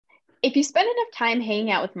If you spend enough time hanging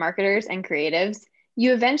out with marketers and creatives,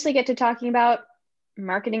 you eventually get to talking about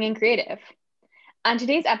marketing and creative. On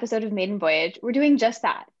today's episode of Maiden Voyage, we're doing just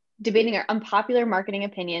that, debating our unpopular marketing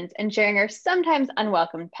opinions and sharing our sometimes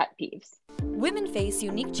unwelcome pet peeves. Women face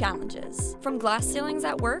unique challenges, from glass ceilings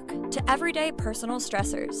at work to everyday personal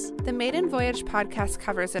stressors. The Maiden Voyage podcast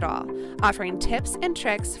covers it all, offering tips and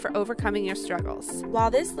tricks for overcoming your struggles.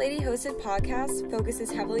 While this lady-hosted podcast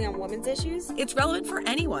focuses heavily on women's issues, it's relevant for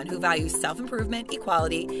anyone who values self-improvement,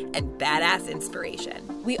 equality, and badass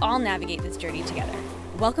inspiration. We all navigate this journey together.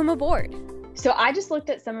 Welcome aboard. So I just looked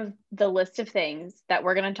at some of the list of things that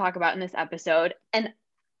we're going to talk about in this episode, and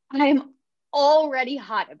I'm already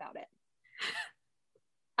hot about it.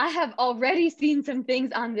 I have already seen some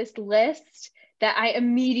things on this list that I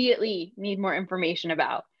immediately need more information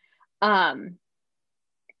about. And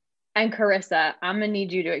Carissa, I'm gonna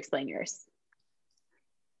need you to explain yours.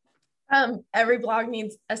 Every blog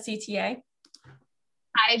needs a CTA.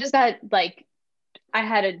 I just got I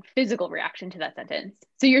had a physical reaction to that sentence.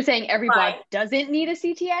 So you're saying every blog doesn't need a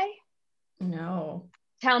CTA? No.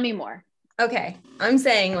 Tell Tell me more. Okay. I'm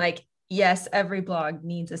saying yes, every blog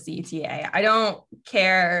needs a CTA. I don't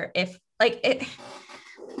care if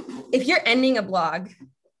if you're ending a blog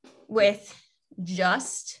with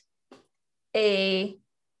just a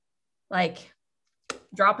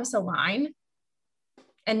drop us a line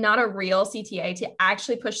and not a real CTA to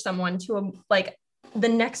actually push someone to the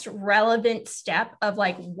next relevant step of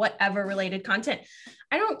whatever related content.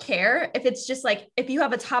 I don't care if it's just if you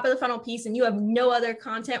have a top of the funnel piece and you have no other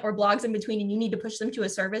content or blogs in between and you need to push them to a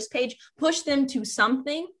service page, push them to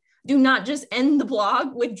something. Do not just end the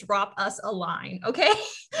blog with drop us a line. Okay.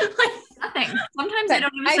 Nothing. Sometimes I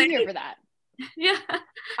don't even I'm here for that. Yeah.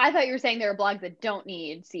 I thought you were saying there are blogs that don't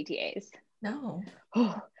need CTAs. No.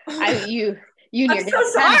 You need I'm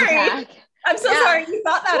so sorry. I'm so sorry you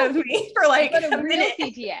thought that of me for but a real minute.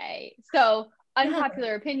 CTA. So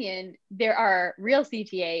unpopular opinion, there are real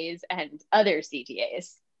CTAs and other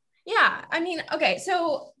CTAs. Yeah. I mean, okay.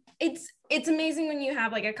 So it's amazing when you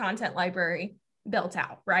have a content library built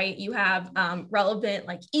out, right? You have relevant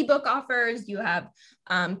ebook offers, you have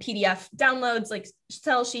PDF downloads,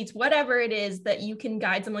 sell sheets, whatever it is that you can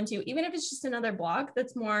guide someone to, even if it's just another blog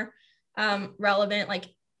that's more relevant.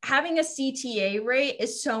 Having a CTA rate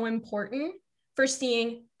is so important for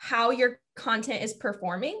seeing how your content is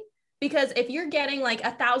performing. Because if you're getting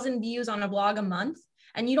 1,000 views on a blog a month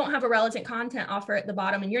and you don't have a relevant content offer at the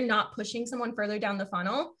bottom and you're not pushing someone further down the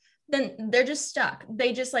funnel, then they're just stuck.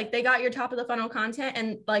 They just they got your top of the funnel content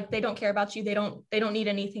and they don't care about you. They don't need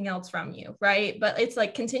anything else from you. Right. But it's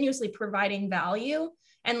continuously providing value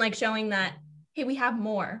and showing that, hey, we have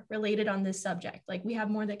more related on this subject. We have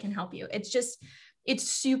more that can help you. It's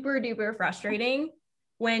super duper frustrating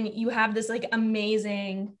when you have this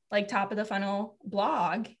amazing top of the funnel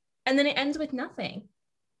blog and then it ends with nothing.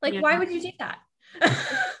 Why would you do that?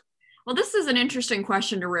 Well, this is an interesting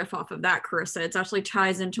question to riff off of that, Carissa. It actually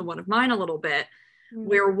ties into one of mine a little bit,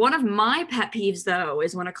 where one of my pet peeves, though,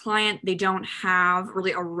 is when a client, they don't have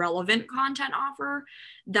really a relevant content offer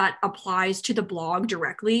that applies to the blog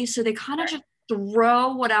directly. So they kind of just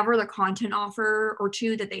throw whatever the content offer or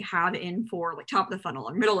two that they have in for top of the funnel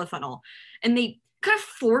or middle of the funnel, and they kind of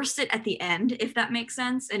force it at the end, if that makes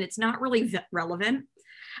sense. And it's not really relevant.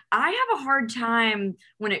 I have a hard time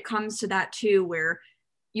when it comes to that too, where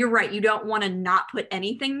you're right, you don't want to not put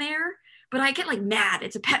anything there, but I get mad.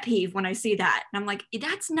 It's a pet peeve when I see that. And I'm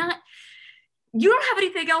that's not, you don't have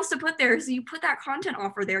anything else to put there. So you put that content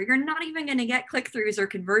offer there. You're not even going to get click-throughs or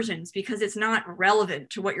conversions because it's not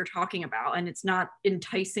relevant to what you're talking about. And it's not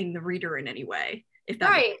enticing the reader in any way. If that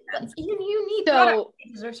right. You need product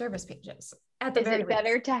pages or service pages. At the is very it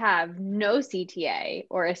better to have no CTA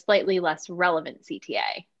or a slightly less relevant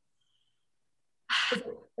CTA?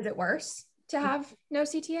 Is it worse to have no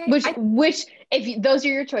CTA? Which if those are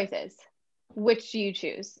your choices, which do you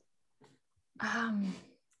choose?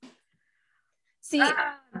 See,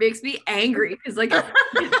 makes me angry because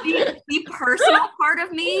the personal part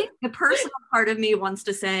of me wants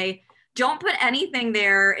to say, don't put anything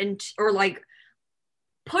there or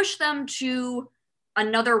push them to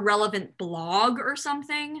another relevant blog or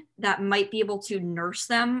something that might be able to nurse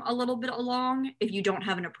them a little bit along if you don't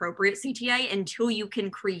have an appropriate CTA until you can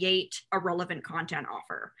create a relevant content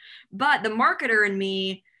offer. But the marketer in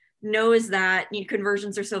me knows that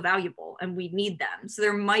conversions are so valuable and we need them. So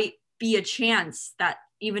there might be a chance that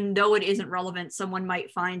even though it isn't relevant, someone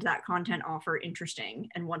might find that content offer interesting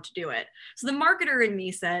and want to do it. So the marketer in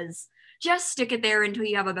me says, just stick it there until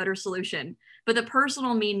you have a better solution. But the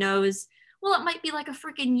personal me knows well, it might be like a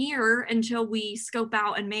freaking year until we scope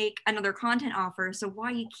out and make another content offer. So why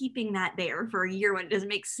are you keeping that there for a year when it doesn't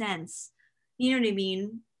make sense? You know what I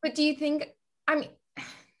mean? But do you think, I mean,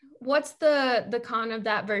 what's the con of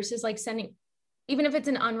that versus like sending, even if it's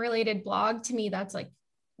an unrelated blog, to me, that's like,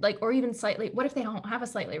 or even slightly, what if they don't have a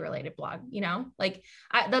slightly related blog, you know? Like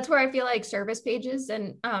that's where I feel like service pages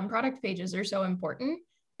and product pages are so important,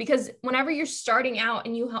 because whenever you're starting out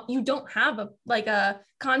and you don't have a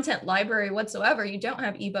content library whatsoever, you don't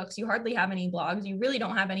have ebooks, you hardly have any blogs, you really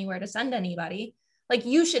don't have anywhere to send anybody. Like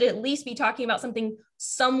you should at least be talking about something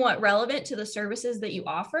somewhat relevant to the services that you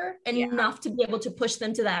offer, enough to be able to push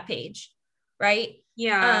them to that page, right?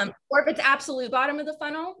 Yeah. Or if it's absolute bottom of the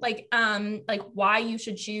funnel, like why you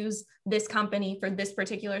should choose this company for this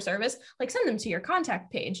particular service, like send them to your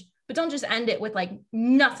contact page, but don't just end it with like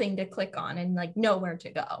nothing to click on and like nowhere to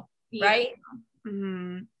go, right?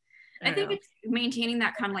 Mm-hmm. I think it's maintaining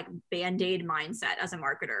that kind of like Band-Aid mindset as a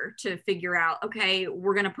marketer to figure out, okay,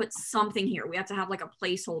 we're going to put something here. We have to have like a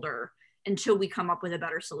placeholder until we come up with a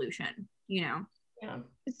better solution, you know? Yeah.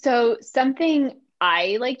 So something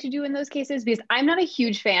I like to do in those cases, because I'm not a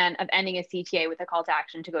huge fan of ending a CTA with a call to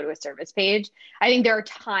action to go to a service page. I think there are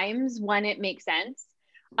times when it makes sense,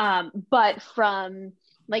 but from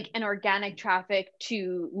like an organic traffic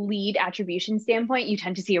to lead attribution standpoint, you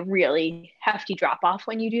tend to see a really hefty drop off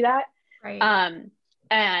when you do that. Right.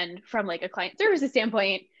 And from like a client services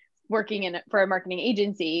standpoint, working for a marketing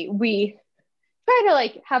agency, we try to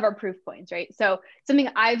like have our proof points, right? So something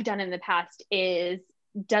I've done in the past is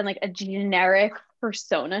done like a generic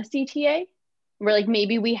persona CTA, where like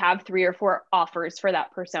maybe we have 3 or 4 offers for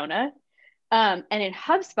that persona. And in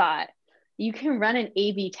HubSpot, you can run an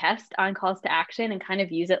A/B test on calls to action and kind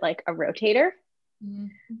of use it like a rotator.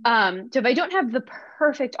 Mm-hmm. So if I don't have the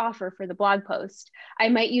perfect offer for the blog post, I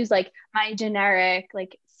might use like my generic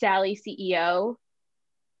like Sally CEO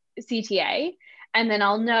CTA. And then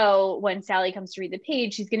I'll know when Sally comes to read the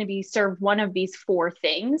page, she's going to be served one of these 4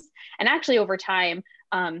 things. And actually over time,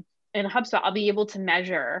 in HubSpot, I'll be able to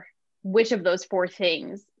measure which of those 4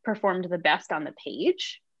 things performed the best on the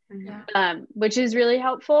page. Which is really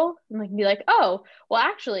helpful. And like be like, oh, well,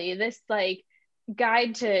 actually, this like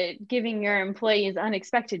guide to giving your employees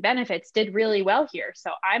unexpected benefits did really well here.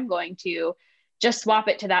 So I'm going to just swap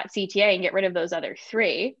it to that CTA and get rid of those other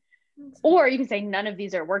 3. Or you can say none of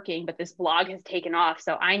these are working, but this blog has taken off.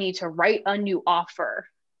 So I need to write a new offer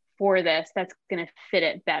for this that's going to fit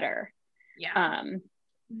it better. Yeah.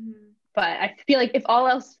 But I feel like if all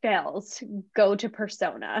else fails, go to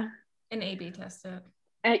persona And A/B test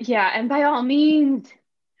it. Yeah, and by all means,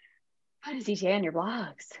 put a CTA on your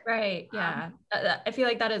blogs. Right. Yeah. I feel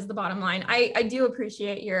like that is the bottom line. I do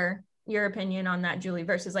appreciate your opinion on that, Julie,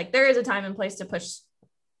 versus like there is a time and place to push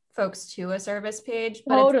folks to a service page,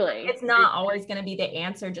 but totally. It's not always going to be the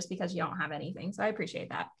answer just because you don't have anything. So I appreciate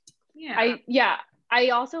that. Yeah. I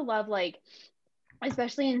also love like,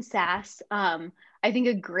 especially in SaaS, I think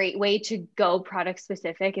a great way to go product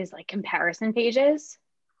specific is like comparison pages.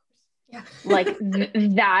 Yeah. Like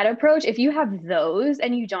that approach, if you have those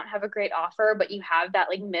and you don't have a great offer, but you have that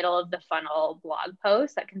like middle of the funnel blog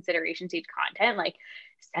post, that consideration stage content, like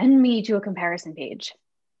send me to a comparison page.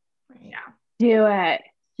 Yeah. Do it.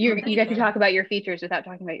 You get to talk about your features without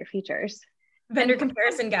talking about your features. Vendor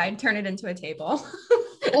comparison guide, turn it into a table.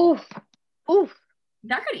 Oof.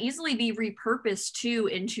 That could easily be repurposed too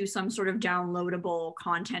into some sort of downloadable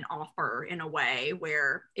content offer in a way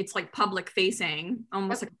where it's like public facing,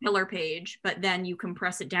 almost like a pillar page, but then you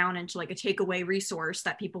compress it down into like a takeaway resource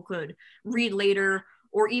that people could read later,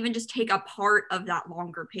 or even just take a part of that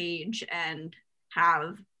longer page and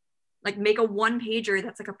have like make a 1-pager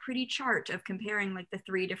that's like a pretty chart of comparing like the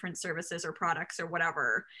 3 different services or products or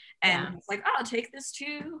whatever. And it's like, oh, take this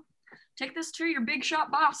to your big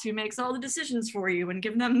shot boss who makes all the decisions for you and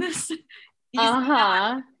give them this, you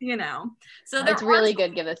know. So that's really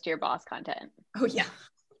good. Give this to your boss content. Oh yeah.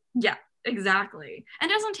 Yeah, exactly. And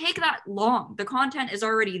it doesn't take that long. The content is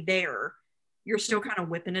already there. You're still kind of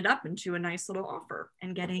whipping it up into a nice little offer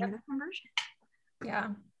and getting the conversion. Yeah.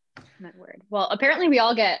 That word. Well, apparently we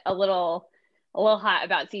all get a little hot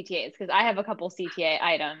about CTAs because I have a couple CTA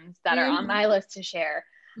items that are on my list to share.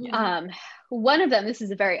 Yeah. One of them, this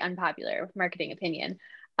is a very unpopular marketing opinion,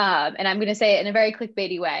 and I'm going to say it in a very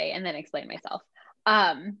clickbaity way and then explain myself.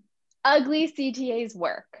 Ugly CTAs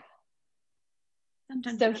work.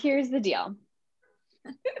 So here's the deal.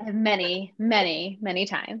 I've many, many, many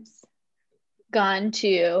times gone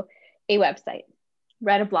to a website,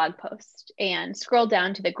 read a blog post, and scroll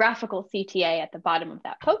down to the graphical CTA at the bottom of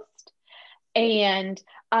that post and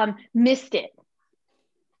missed it.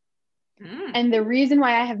 And the reason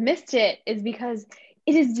why I have missed it is because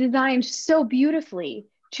it is designed so beautifully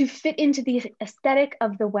to fit into the aesthetic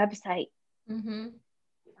of the website. It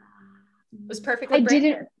was perfectly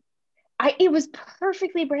branded. It was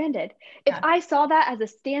perfectly branded. If I saw that as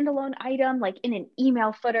a standalone item, like in an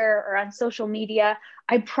email footer or on social media,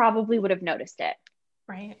 I probably would have noticed it.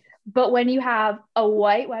 Right. But when you have a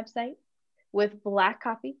white website with black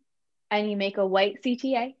copy and you make a white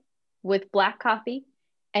CTA with black copy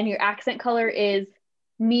and your accent color is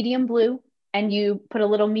medium blue and you put a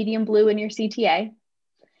little medium blue in your CTA,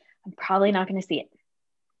 I'm probably not going to see it.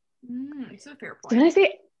 It's a fair point. So when I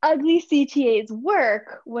say ugly CTAs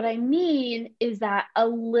work, what I mean is that a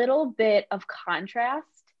little bit of contrast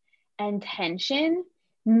and tension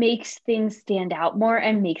makes things stand out more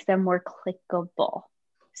and makes them more clickable.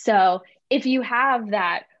 So if you have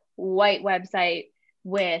that white website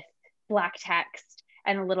with black text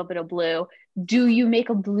and a little bit of blue, do you make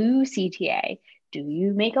a blue CTA? Do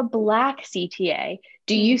you make a black CTA?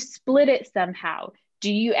 Do you split it somehow?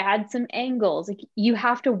 Do you add some angles? Like, you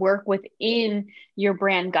have to work within your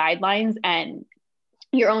brand guidelines and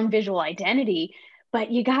your own visual identity, but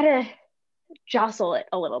you gotta jostle it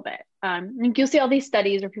a little bit. You'll see all these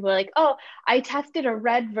studies where people are like, oh, I tested a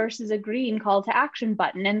red versus a green call to action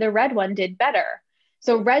button and the red one did better.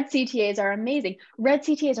 So red CTAs are amazing. Red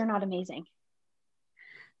CTAs are not amazing.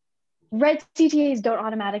 Red CTAs don't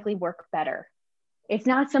automatically work better. It's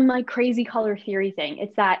not some like crazy color theory thing.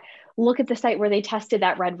 It's that look at the site where they tested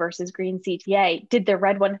that red versus green CTA. Did the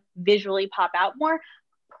red one visually pop out more?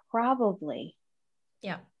 Probably.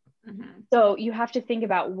 Yeah. So you have to think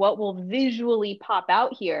about what will visually pop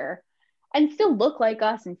out here and still look like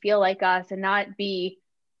us and feel like us and not be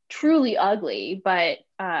truly ugly, but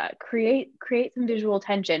create some visual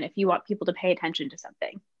tension if you want people to pay attention to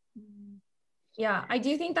something. Yeah, I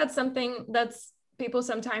do think that's something that's people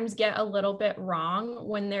sometimes get a little bit wrong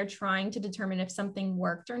when they're trying to determine if something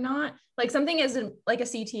worked or not. Like something isn't like a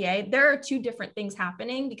CTA. There are two different things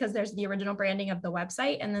happening because there's the original branding of the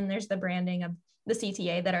website and then there's the branding of the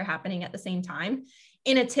CTA that are happening at the same time.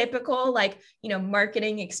 In a typical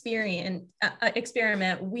marketing experiment,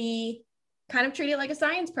 we kind of treat it like a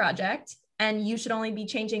science project, and you should only be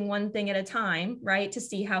changing one thing at a time, right? To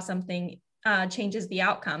see how something changes the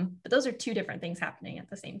outcome. But those are two different things happening at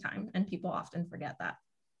the same time, and people often forget that.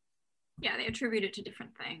 Yeah, they attribute it to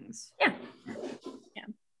different things. Yeah.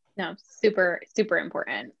 No, super, super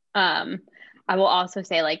important. I will also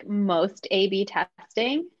say, like, most A/B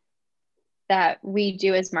testing that we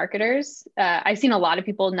do as marketers, I've seen a lot of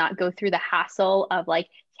people not go through the hassle of like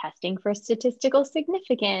testing for statistical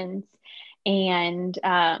significance and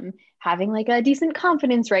having like a decent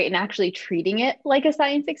confidence rate and actually treating it like a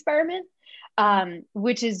science experiment,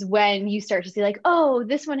 which is when you start to see like, oh,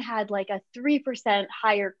 this one had like a 3%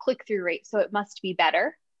 higher click-through rate, so it must be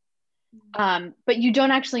better. But you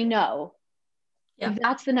don't actually know. Yeah.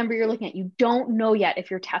 That's the number you're looking at. You don't know yet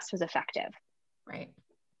if your test was effective. Right.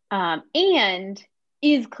 And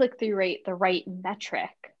is click-through rate the right metric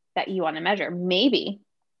that you want to measure? Maybe,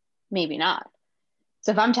 maybe not.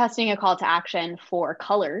 So if I'm testing a call to action for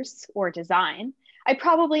colors or design, I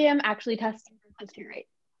probably am actually testing for click-through rate.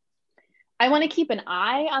 I want to keep an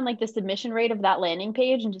eye on like the submission rate of that landing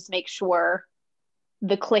page and just make sure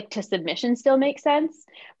the click to submission still makes sense.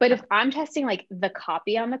 But if I'm testing like the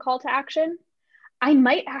copy on the call to action, I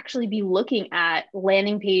might actually be looking at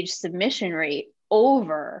landing page submission rate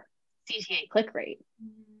over CTA click rate,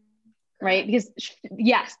 right? Because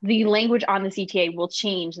yes, the language on the CTA will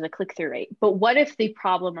change the click-through rate. But what if the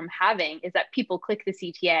problem I'm having is that people click the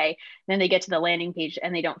CTA, then they get to the landing page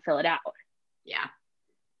and they don't fill it out? Yeah.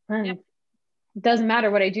 It doesn't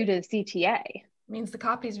matter what I do to the CTA. It means the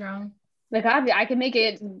copy's wrong. The copy, I can make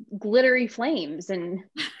it glittery flames and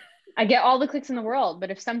I get all the clicks in the world.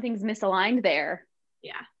 But if something's misaligned there,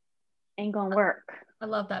 ain't gonna work. I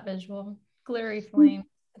love that visual. Glittery flame.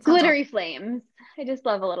 Glittery flames. I just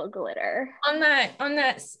love a little glitter. On that,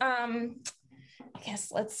 I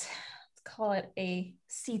guess let's call it a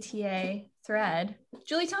CTA thread.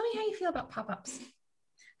 Julie, tell me how you feel about pop-ups.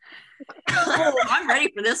 Oh, I'm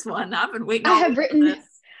ready for this one. I've been waiting. I have written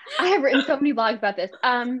so many blogs about this.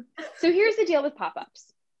 So here's the deal with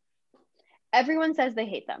pop-ups. Everyone says they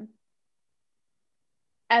hate them.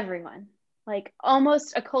 Everyone. Like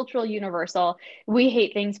almost a cultural universal. We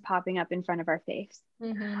hate things popping up in front of our face.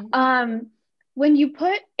 Mm-hmm. When you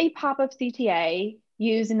put a pop-up CTA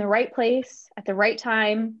used in the right place at the right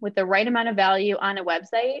time with the right amount of value on a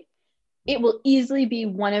website, it will easily be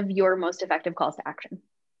one of your most effective calls to action.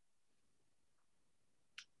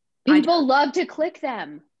 People love to click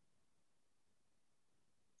them.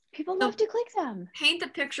 People love to click them. Paint the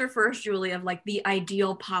picture first, Julie, of like the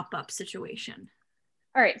ideal pop-up situation.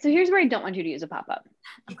 All right, so here's where I don't want you to use a pop-up.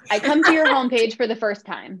 I come to your homepage for the first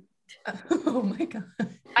time. Oh my God.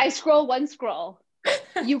 I scroll one scroll.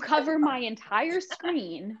 You cover my entire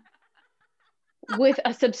screen with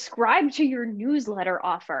a subscribe to your newsletter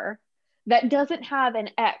offer that doesn't have an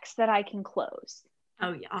X that I can close.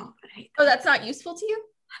 Oh yeah. Oh, I hate Oh, that's not useful to you?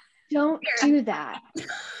 Don't do that.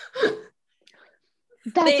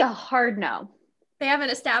 That's a hard no. They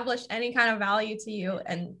haven't established any kind of value to you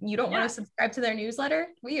and you don't want to subscribe to their newsletter?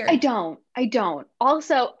 Weird. I don't.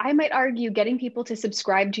 Also, I might argue getting people to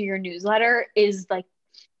subscribe to your newsletter is like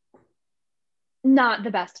not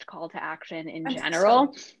the best call to action in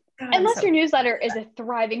general. Unless your newsletter is a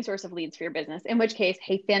thriving source of leads for your business, in which case,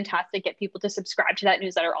 hey, fantastic, get people to subscribe to that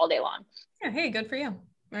newsletter all day long. Yeah, hey, good for you.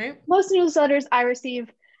 Right? Most newsletters I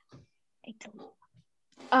receive,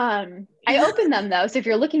 I open them though. So if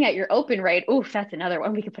you're looking at your open rate, oof, that's another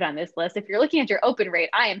one we could put on this list. If you're looking at your open rate,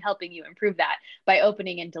 I am helping you improve that by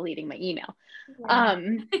opening and deleting my email.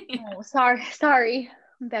 Sorry,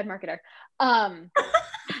 I'm a bad marketer.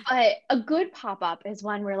 But a good pop-up is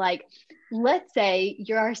one where, like, let's say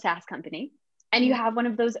you're a SaaS company and you have one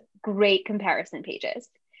of those great comparison pages,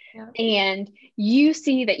 and you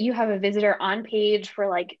see that you have a visitor on page for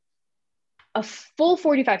like a full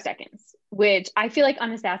 45 seconds, which I feel like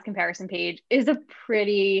on a SaaS comparison page is a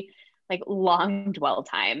pretty like long dwell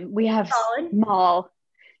time. We have small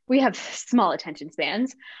attention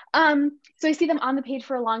spans. So I see them on the page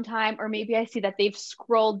for a long time, or maybe I see that they've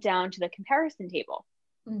scrolled down to the comparison table.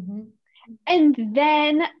 Mm-hmm. And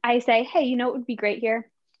then I say, hey, you know what would be great here?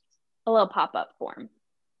 A little pop-up form.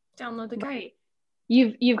 Download the guide.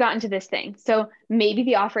 You've gotten to this thing. So maybe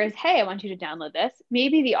the offer is, hey, I want you to download this.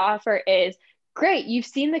 Maybe the offer is, great, you've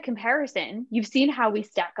seen the comparison. You've seen how we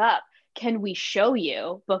stack up. Can we show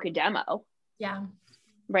you, book a demo? Yeah.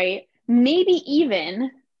 Right? Maybe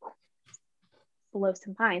even below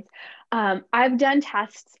some pines. I've done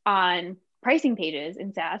tests on pricing pages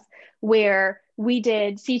in SaaS where we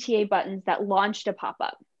did CTA buttons that launched a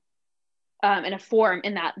pop-up and a form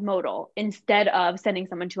in that modal instead of sending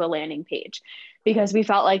someone to a landing page, because we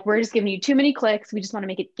felt like we're just giving you too many clicks. We just want to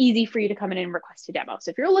make it easy for you to come in and request a demo. So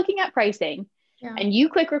if you're looking at pricing and you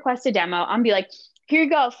click request a demo, I'm be like, here you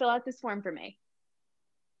go, fill out this form for me.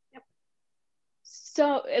 Yep.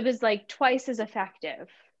 So it was like twice as effective.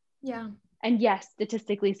 Yeah. And yes,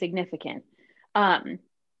 statistically significant.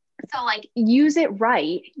 So like use it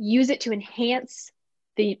right, use it to enhance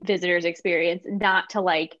the visitor's experience, not to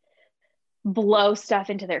like blow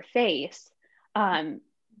stuff into their face. And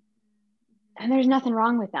there's nothing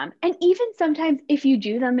wrong with them. And even sometimes if you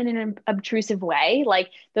do them in an obtrusive way,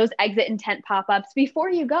 like those exit intent pop-ups,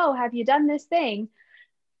 before you go, have you done this thing?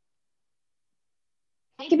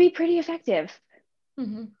 It can be pretty effective.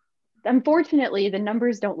 Mm-hmm. Unfortunately, the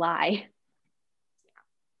numbers don't lie.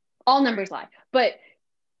 All numbers lie, but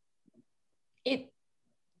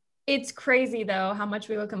it's crazy though how much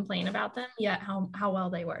we would complain about them, yet how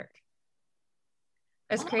well they work.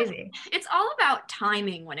 It's crazy. It's all about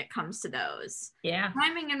timing when it comes to those. Yeah.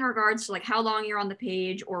 Timing in regards to like how long you're on the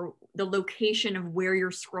page or the location of where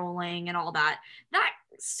you're scrolling and all that. That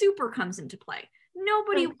super comes into play.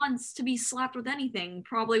 Nobody wants to be slapped with anything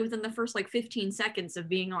probably within the first like 15 seconds of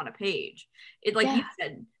being on a page. It like you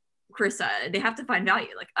said, Carissa, they have to find value.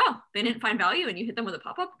 Like, oh, they didn't find value and you hit them with a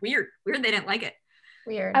pop-up? Weird. They didn't like it.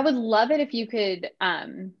 Weird. I would love it if you could,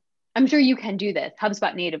 I'm sure you can do this.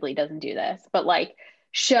 HubSpot natively doesn't do this, but like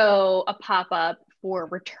show a pop-up for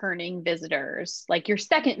returning visitors, like your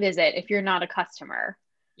second visit, if you're not a customer.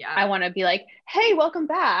 Yeah. I want to be like, hey, welcome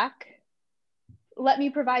back. Let me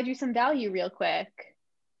provide you some value real quick.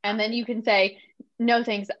 And then you can say, no,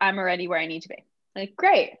 thanks. I'm already where I need to be. Like,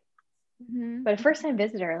 great. Mm-hmm. But a first-time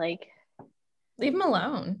visitor, like, leave them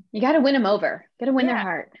alone. You got to win them over. Got to win their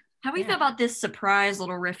heart. How do you feel about this surprise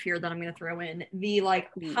little riff here that I'm going to throw in? The like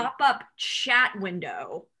pop-up chat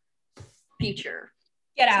window feature.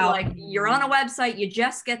 Get out. So, like you're on a website, you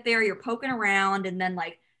just get there, you're poking around, and then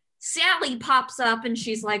like Sally pops up and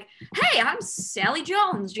she's like, hey, I'm Sally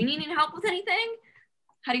Jones. Do you need any help with anything?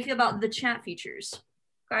 How do you feel about the chat features?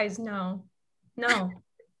 Guys, no.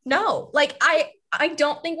 Like I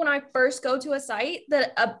don't think when I first go to a site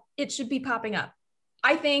that it should be popping up.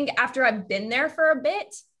 I think after I've been there for a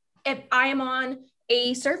bit, if I am on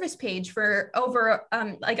a service page for over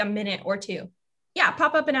like a minute or two,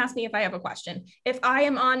 pop up and ask me if I have a question. If I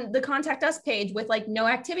am on the contact us page with like no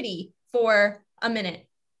activity for a minute,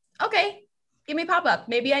 okay, give me a pop up.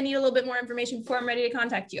 Maybe I need a little bit more information before I'm ready to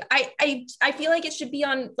contact you. I feel like it should be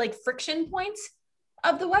on like friction points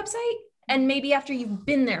of the website. and maybe after you've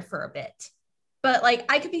been there for a bit. But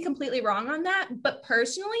like, I could be completely wrong on that. But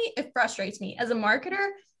personally, it frustrates me as a marketer.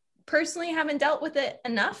 Personally, haven't dealt with it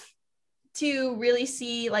enough to really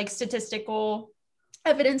see like statistical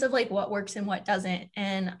evidence of like what works and what doesn't.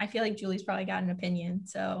 And I feel like Julie's probably got an opinion,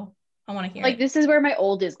 so I want to hear like it. this is where my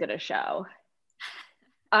old is gonna show.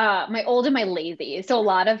 My old and my lazy. So a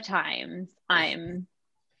lot of times I'm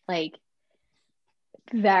like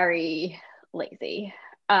very lazy.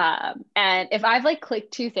 And if I've like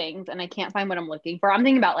clicked two things and I can't find what I'm looking for, I'm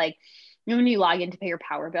thinking about like, you know, when you log in to pay your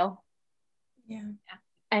power bill. Yeah.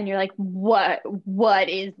 And you're like, what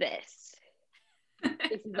is this?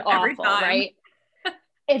 This is awful, right?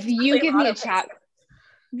 If you give me a chat,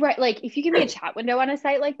 right? Like if you give me a chat window on a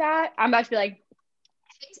site like that, I'm about to be like,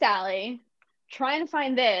 hey, Sally, trying to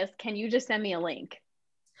find this. Can you just send me a link?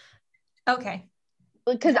 Okay.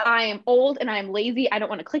 Because I am old and I'm lazy. I don't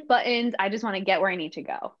want to click buttons. I just want to get where I need to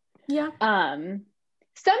go. Yeah.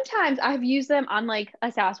 Sometimes I've used them on like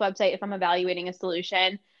a SaaS website if I'm evaluating a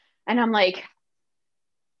solution and I'm like,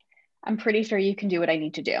 I'm pretty sure you can do what I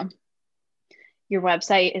need to do. Your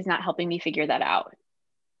website is not helping me figure that out.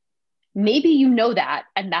 Maybe you know that,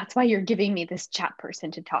 and that's why you're giving me this chat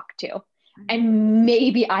person to talk to. And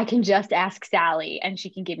maybe I can just ask Sally and she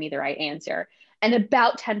can give me the right answer. And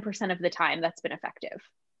about 10% of the time, that's been effective.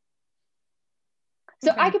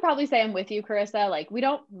 So Okay. I could probably say I'm with you, Carissa. Like, we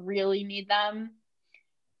don't really need them.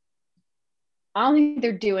 I don't think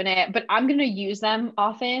they're doing it, but I'm going to use them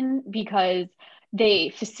often because they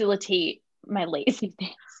facilitate my laziness.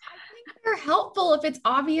 I think they're helpful if it's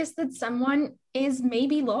obvious that someone is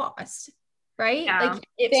maybe lost, right? Yeah. Like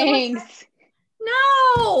if Thanks.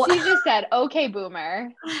 no, She just said, okay, boomer,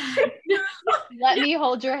 let me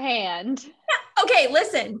hold your hand. okay,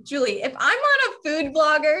 listen, Julie, if I'm on a food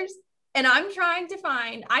bloggers and I'm trying to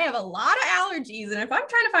find, I have a lot of allergies. And if I'm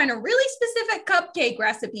trying to find a really specific cupcake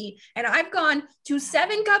recipe and I've gone to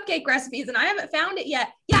 7 cupcake recipes and I haven't found it yet,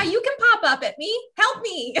 yeah, you can pop up at me. Help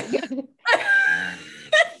me.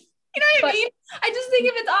 You know what I mean? I just think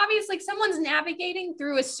if it's obvious, like someone's navigating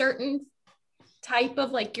through a certain type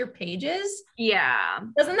of like your pages. Yeah.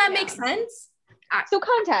 Doesn't that make sense? So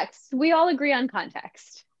context, we all agree on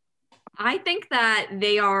context. I think that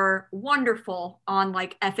they are wonderful on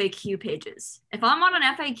like FAQ pages. If I'm on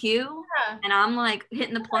an FAQ and I'm like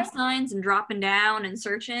hitting the plus signs and dropping down and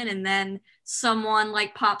searching, and then someone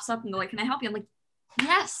like pops up and they're like, can I help you? I'm like,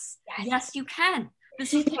 yes, you can.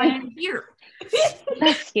 This is why I'm here.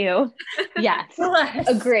 Bless you. Yes.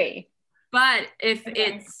 Agree. But if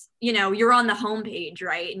it's, you know, you're on the homepage,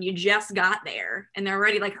 right? And you just got there and they're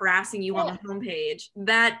already like harassing you on the homepage,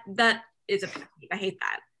 that is a pet peeve. I hate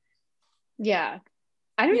that. Yeah.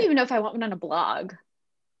 I don't even know if I want one on a blog,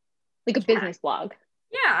 like a business blog.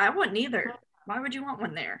 Yeah, I wouldn't either. Why would you want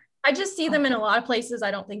one there? I just see them in a lot of places I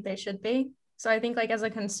don't think they should be. So I think like as a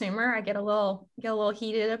consumer, I get a little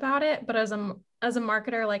heated about it. But as a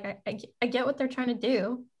marketer, like I get what they're trying to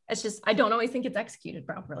do. It's just, I don't always think it's executed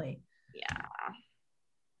properly. Yeah.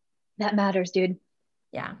 That matters, dude.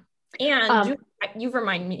 Yeah. And you've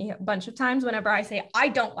reminded me a bunch of times whenever I say, I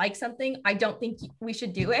don't like something, I don't think we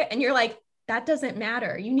should do it. And you're like, that doesn't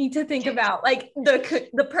matter. You need to think about like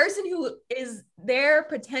the person who is their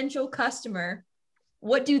potential customer.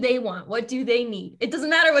 What do they want? What do they need? It doesn't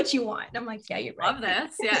matter what you want. And I'm like, yeah, you're right. Love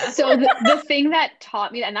this. Yeah. So the thing that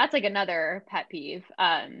taught me, and that's like another pet peeve,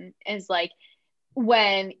 is like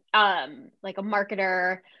when like a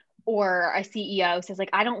marketer or a CEO says like,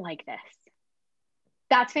 I don't like this.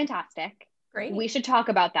 That's fantastic. Great. We should talk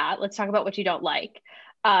about that. Let's talk about what you don't like.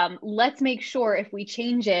 Let's make sure if we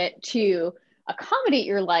change it to accommodate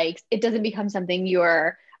your likes, it doesn't become something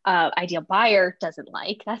your ideal buyer doesn't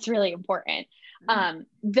like. That's really important.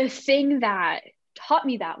 The thing that taught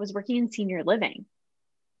me that was working in senior living.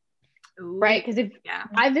 Ooh, right? Because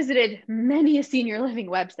I visited many a senior living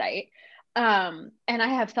website, and I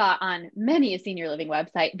have thought on many a senior living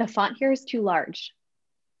website, the font here is too large.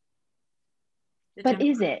 But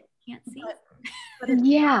is it? Can't see.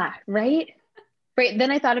 Yeah, right? Right.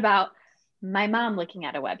 Then I thought about my mom looking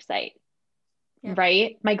at a website,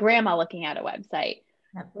 right? My grandma looking at a website.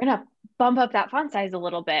 We're going to bump up that font size a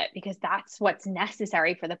little bit because that's what's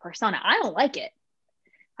necessary for the persona. I don't like it.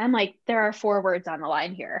 I'm like, there are 4 words on the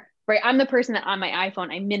line here, right? I'm the person that on my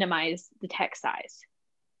iPhone, I minimize the text size.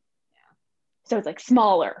 So it's like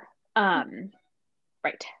smaller.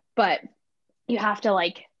 Right. But you have to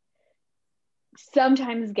like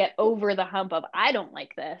sometimes get over the hump of I don't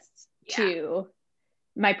like this to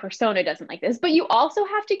my persona doesn't like this. But you also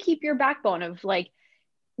have to keep your backbone of like,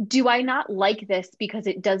 do I not like this because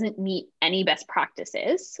it doesn't meet any best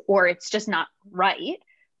practices or it's just not right?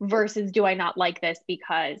 versus do I not like this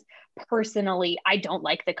because personally I don't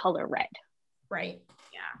like the color red. Right.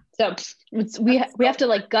 So we have to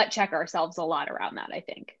like gut check ourselves a lot around that, I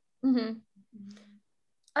think. Mm-hmm.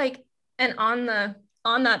 Like, and on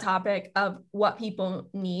that topic of what people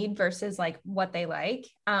need versus like what they like,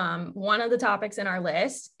 one of the topics in our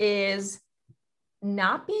list is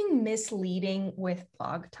not being misleading with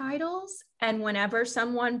blog titles. And whenever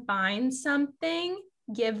someone finds something,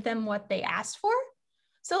 give them what they asked for.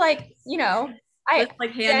 So like, you know, It's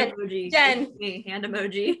like hand emoji. Jen, Me, hand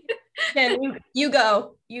emoji. Jen, you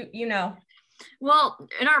go, you know. Well,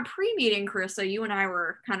 in our pre-meeting, Carissa, you and I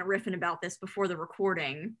were kind of riffing about this before the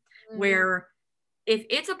recording, where if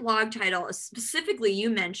it's a blog title, specifically you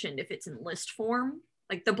mentioned if it's in list form,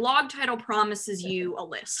 like the blog title promises you a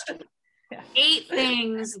list. 8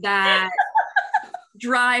 things that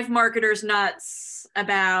drive marketers nuts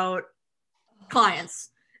about clients.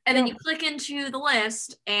 And then you click into the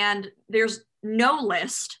list and there's no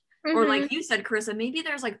list. Or like you said, Carissa, maybe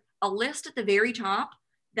there's like a list at the very top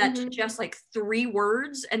that's just like 3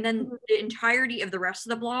 words. And then the entirety of the rest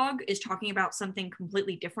of the blog is talking about something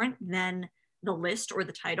completely different than the list or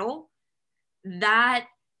the title. That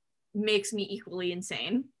makes me equally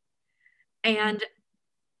insane. And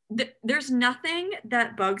there's nothing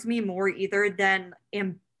that bugs me more either than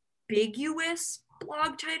ambiguous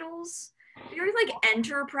blog titles. Very like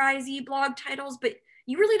enterprisey blog titles, but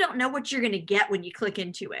you really don't know what you're going to get when you click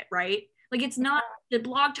into it, right? Like it's not, the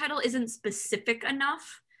blog title isn't specific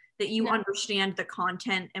enough that you understand the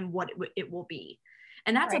content and what it will be.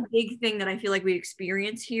 And that's a big thing that I feel like we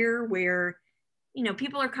experience here where, you know,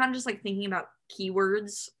 people are kind of just like thinking about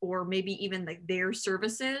keywords or maybe even like their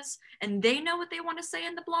services and they know what they want to say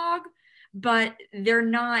in the blog, but they're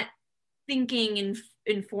not thinking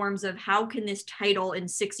in forms of how can this title in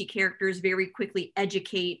 60 characters very quickly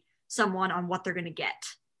educate someone on what they're going to get.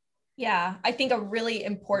 Yeah, I think a really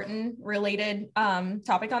important related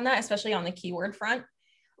topic on that, especially on the keyword front.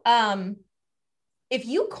 If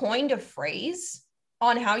you coined a phrase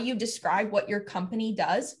on how you describe what your company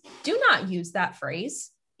does, do not use that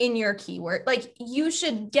phrase in your keyword. Like you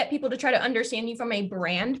should get people to try to understand you from a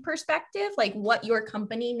brand perspective, like what your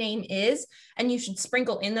company name is, and you should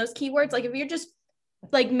sprinkle in those keywords. Like if you're just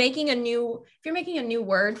like if you're making a new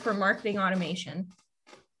word for marketing automation,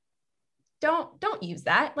 don't use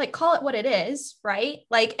that. Like call it what it is, right?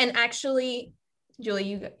 Like, and actually, Julie,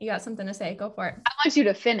 you got something to say, go for it. I want you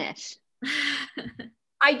to finish.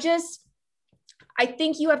 I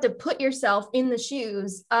think you have to put yourself in the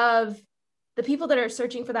shoes of the people that are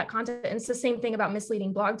searching for that content. And it's the same thing about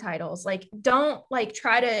misleading blog titles. Like, don't like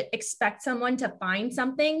try to expect someone to find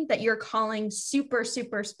something that you're calling super,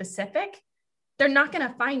 super specific. They're not going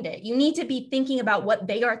to find it. You need to be thinking about what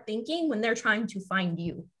they are thinking when they're trying to find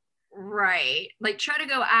you. Right. Like try to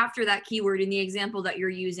go after that keyword in the example that you're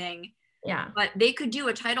using. Yeah. But they could do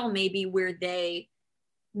a title maybe where they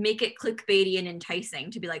make it clickbaity and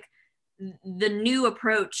enticing to be like the new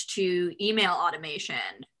approach to email automation,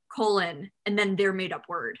 and then their made up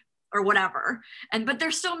word or whatever. But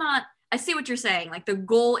they're still not, I see what you're saying. Like the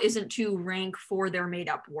goal isn't to rank for their made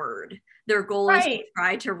up word. Their goal is to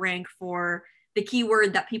try to rank for the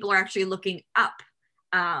keyword that people are actually looking up.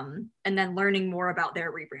 And then learning more about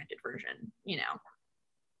their rebranded version, you know?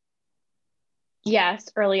 Yes,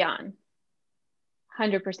 early on.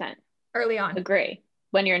 100%. Early on. Agree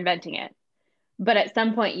when you're inventing it. But at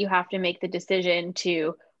some point you have to make the decision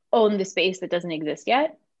to own the space that doesn't exist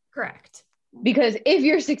yet. Correct. Because if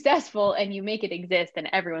you're successful and you make it exist, then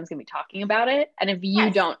everyone's going to be talking about it. And if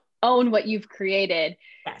you don't own what you've created,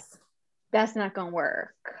 that's not going to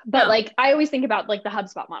work. But like, I always think about like the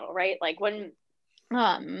HubSpot model, right? Like when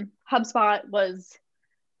HubSpot was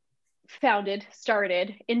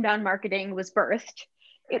started, inbound marketing was birthed.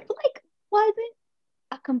 It like wasn't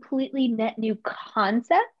a completely net new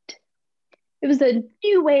concept. It was a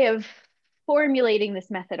new way of formulating this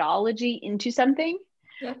methodology into something.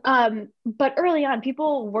 But early on,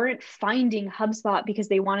 people weren't finding HubSpot because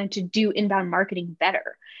they wanted to do inbound marketing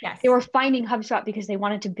better. They were finding HubSpot because they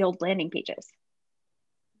wanted to build landing pages,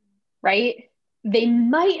 right? They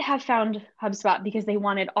might have found HubSpot because they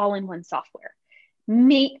wanted all-in-one software.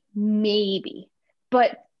 Maybe,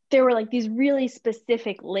 but there were like these really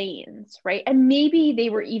specific lanes, right? And maybe they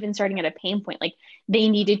were even starting at a pain point, like they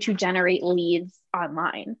needed to generate leads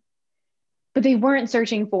online, but they weren't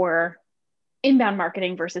searching for inbound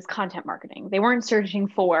marketing versus content marketing. They weren't searching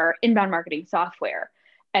for inbound marketing software,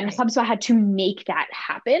 and HubSpot had to make that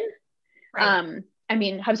happen. I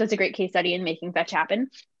mean, HubSpot's a great case study in making fetch happen.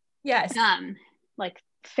 Yes. Like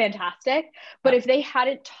fantastic. But if they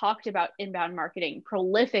hadn't talked about inbound marketing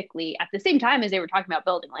prolifically at the same time as they were talking about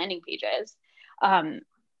building landing pages,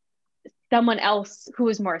 someone else who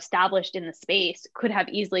was more established in the space could have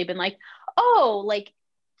easily been like, oh, like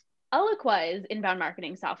Eloqua is inbound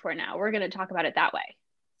marketing software now. We're going to talk about it that way.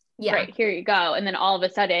 Yeah. Right, here you go. And then all of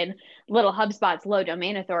a sudden, little HubSpot's low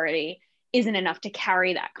domain authority isn't enough to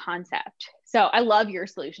carry that concept. So I love your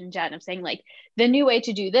solution, Jen, of saying like the new way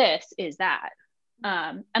to do this is that.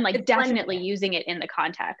 And like It's definitely blended. using it in the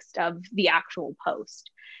context of the actual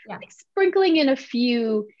post. Yeah. Like sprinkling in a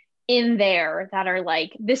few in there that are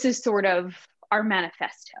like, this is sort of our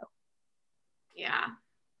manifesto. Yeah.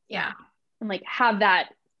 Yeah. And like have that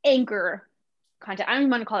anchor content. I don't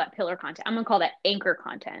even want to call that pillar content. I'm going to call that anchor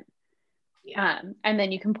content. Yeah. And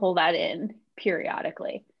then you can pull that in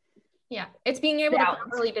periodically. Yeah. It's being able to Balance.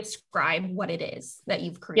 properly describe what it is that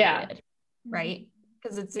you've created, right?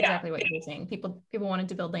 Because it's exactly what you're saying. People wanted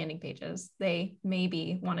to build landing pages. They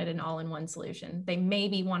maybe wanted an all-in-one solution. They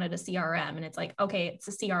maybe wanted a CRM, and it's like, okay, it's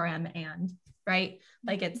a CRM and, right?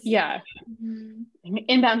 Like it's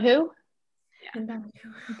Inbound who? inbound.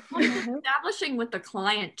 Establishing with the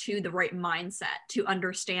client too the right mindset to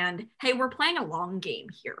understand, hey, we're playing a long game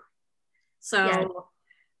here. So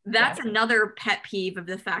that's another pet peeve of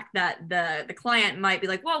the fact that the client might be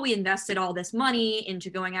like, well, we invested all this money into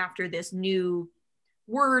going after this new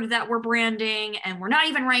word that we're branding and we're not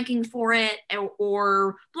even ranking for it,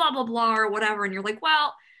 or blah blah blah or whatever, and you're like,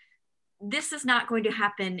 well, this is not going to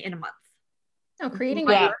happen in a month. No, creating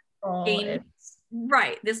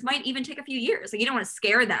right, this might even take a few years. Like, you don't want to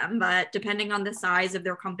scare them, but depending on the size of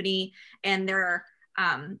their company and their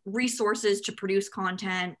resources to produce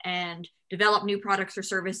content and develop new products or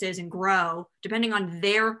services and grow, depending on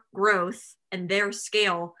their growth and their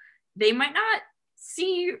scale, they might not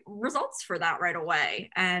see results for that right away.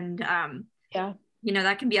 And you know,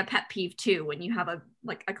 that can be a pet peeve too when you have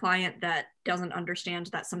a client that doesn't understand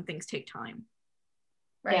that some things take time.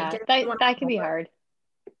 right? That can be hard.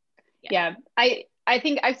 I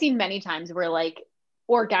think I've seen many times where like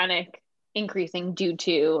organic increasing due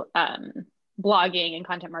to blogging and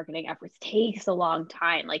content marketing efforts takes a long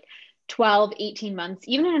time, like 12, 18 months,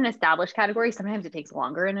 even in an established category. Sometimes it takes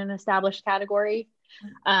longer in an established category.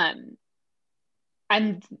 And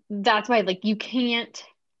that's why like you can't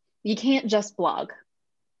just blog.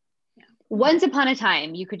 Once upon a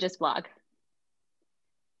time, you could just blog.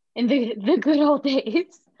 In the good old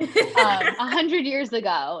days, 100 years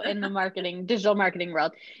ago in the digital marketing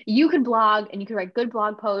world, you could blog and you could write good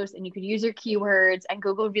blog posts and you could use your keywords, and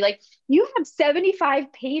Google would be like, you have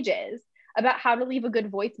 75 pages about how to leave a good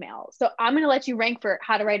voicemail. So I'm going to let you rank for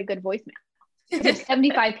how to write a good voicemail. If it's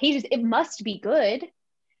 75 pages, it must be good.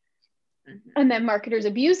 Mm-hmm. And then marketers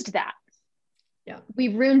abused that. Yeah. We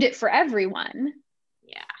ruined it for everyone.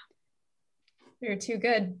 Yeah. You're too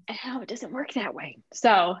good. And now it doesn't work that way.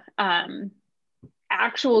 So,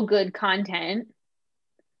 actual good content,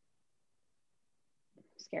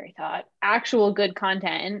 scary thought, actual good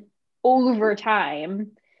content over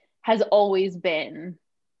time has always been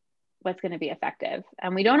what's going to be effective.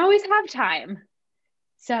 And we don't always have time.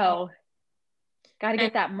 So got to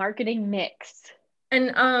get that marketing mix.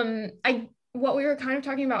 And what we were kind of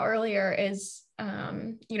talking about earlier is,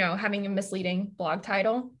 you know, having a misleading blog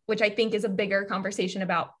title, which I think is a bigger conversation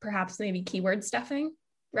about perhaps maybe keyword stuffing,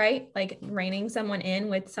 right? Like reining someone in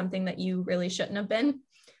with something that you really shouldn't have been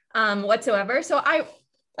whatsoever. So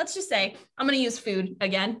let's just say, I'm going to use food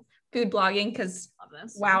again, food blogging, because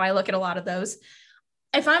wow, I look at a lot of those.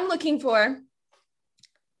 If I'm looking for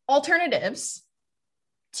alternatives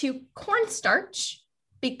to cornstarch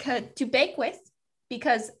to bake with,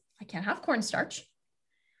 because I can't have cornstarch,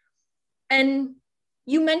 and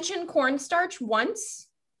you mention cornstarch once,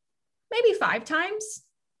 maybe 5 times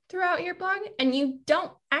throughout your blog, and you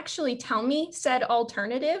don't actually tell me said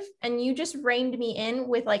alternative, and you just reined me in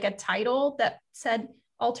with like a title that said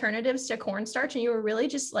alternatives to cornstarch, and you were really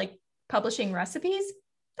just like publishing recipes,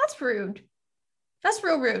 that's rude. That's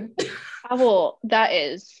real rude. Well, that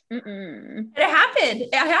is. It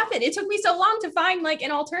happened. It took me so long to find like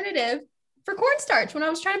an alternative for cornstarch when I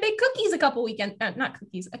was trying to bake cookies a couple weeks ago.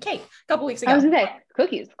 I was gonna say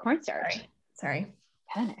cookies, cornstarch. Sorry.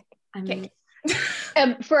 Panic. Cake.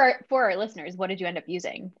 For our listeners, what did you end up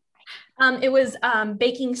using? It was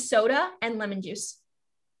baking soda and lemon juice.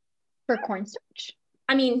 For cornstarch?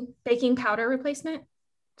 I mean, baking powder replacement.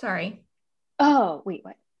 Sorry. Oh, wait,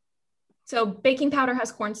 what? So baking powder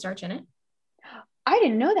has cornstarch in it. I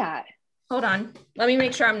didn't know that. Hold on. Let me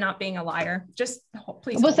make sure I'm not being a liar. Just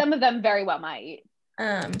please. Well, some of them very well might.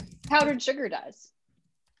 Powdered sugar does.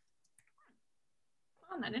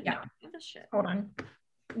 I didn't know this shit. Hold on.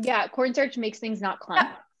 Yeah, cornstarch makes things not clump.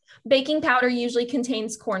 Yeah. Baking powder usually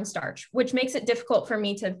contains cornstarch, which makes it difficult for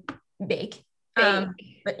me to bake.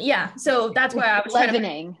 But yeah, so that's why I was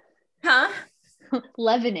leavening.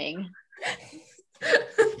 Leavening.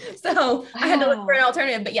 So I had to look for an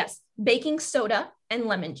alternative, but yes, baking soda and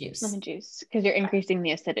lemon juice. Lemon juice, because you're increasing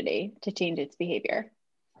the acidity to change its behavior.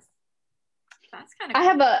 That's kind of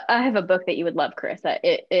cool. I have a book that you would love, Carissa.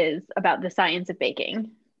 It is about the science of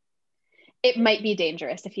baking. It might be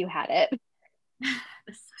dangerous if you had it.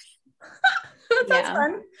 That's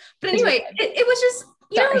fun. But anyway, it was just,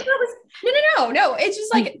 no. It's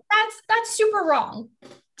just like, that's super wrong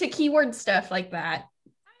to keyword stuff like that.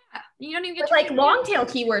 You don't even get like long tail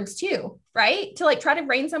keywords too, right? To like try to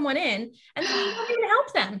rein someone in, and then you don't even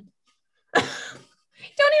help them.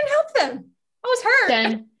 Don't even help them. I was hurt.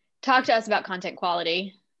 Then talk to us about content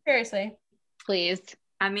quality. Seriously. Please.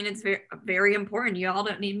 I mean, it's very, very important. You all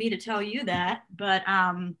don't need me to tell you that, but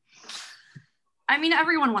I mean,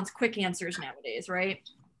 everyone wants quick answers nowadays, right?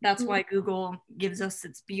 That's why Google gives us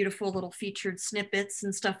its beautiful little featured snippets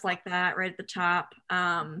and stuff like that right at the top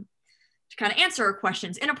to kind of answer our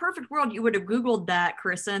questions. In a perfect world, you would have Googled that,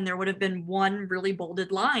 Carissa, and there would have been one really bolded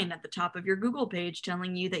line at the top of your Google page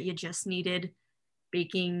telling you that you just needed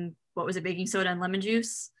baking soda and lemon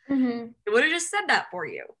juice. It would have just said that for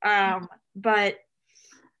you. But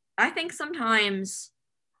I think sometimes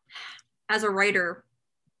as a writer,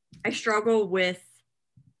 I struggle with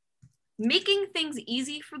making things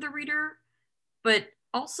easy for the reader, but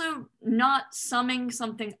also not summing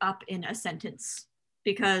something up in a sentence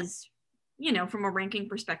because, from a ranking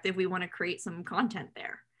perspective, we want to create some content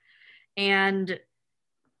there. And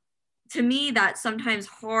to me, that's sometimes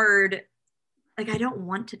hard. Like, I don't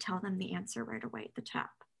want to tell them the answer right away at the top.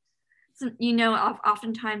 So,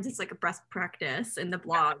 oftentimes it's like a best practice in the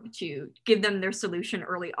blog to give them their solution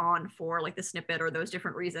early on for like the snippet or those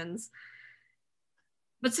different reasons.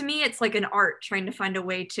 But to me, it's like an art trying to find a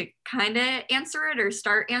way to kind of answer it or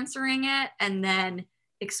start answering it and then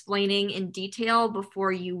explaining in detail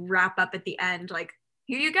before you wrap up at the end. Like,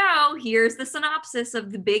 here you go. Here's the synopsis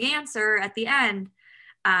of the big answer at the end.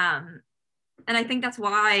 And I think that's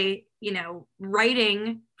why,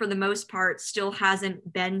 writing for the most part still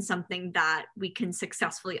hasn't been something that we can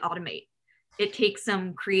successfully automate. It takes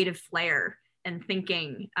some creative flair and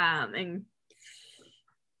thinking, and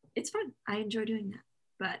it's fun. I enjoy doing that.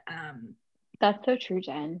 But that's so true,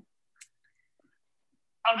 Jen.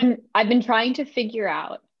 I've been trying to figure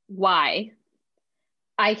out why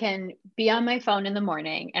I can be on my phone in the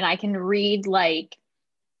morning and I can read like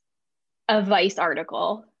a Vice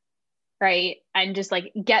article, right? And just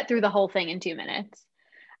like get through the whole thing in 2 minutes.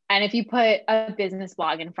 And if you put a business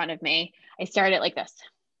blog in front of me, I start it like this.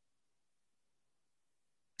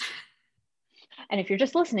 And if you're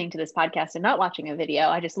just listening to this podcast and not watching a video,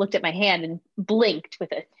 I just looked at my hand and blinked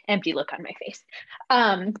with an empty look on my face.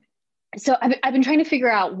 So I've been trying to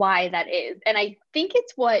figure out why that is. And I think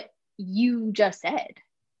it's what you just said,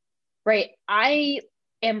 right? I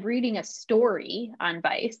am reading a story on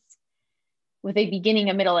Vice with a beginning,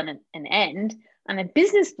 a middle, and an end. On a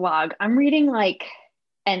business blog, I'm reading like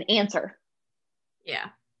an answer. Yeah.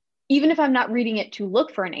 Even if I'm not reading it to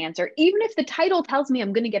look for an answer, even if the title tells me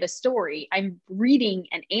I'm going to get a story, I'm reading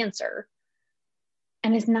an answer.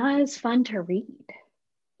 And it's not as fun to read.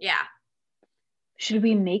 Yeah. Should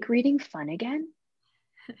we make reading fun again?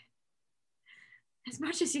 As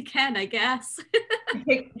much as you can, I guess.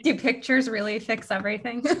 Do pictures really fix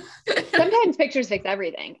everything? Sometimes pictures fix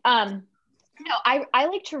everything. No, I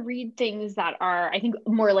like to read things that are, I think,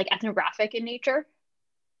 more like ethnographic in nature.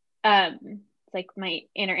 It's like my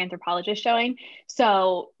inner anthropologist showing.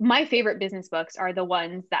 So my favorite business books are the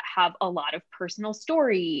ones that have a lot of personal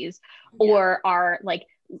stories or are like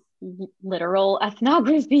literal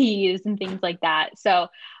ethnographies and things like that. So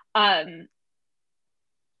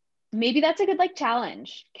maybe that's a good like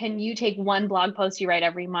challenge. Can you take one blog post you write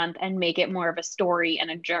every month and make it more of a story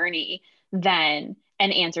and a journey than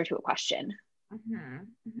an answer to a question?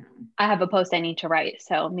 I have a post I need to write,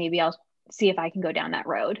 so maybe I'll see if I can go down that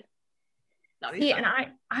road. See, and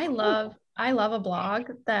I love a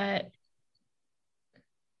blog that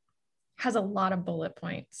has a lot of bullet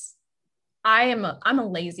points. I'm a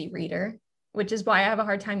lazy reader, which is why I have a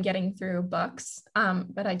hard time getting through books.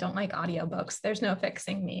 But I don't like audiobooks. There's no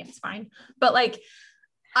fixing me. It's fine. But like,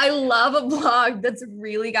 I love a blog that's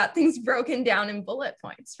really got things broken down in bullet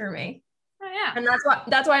points for me. Oh yeah. And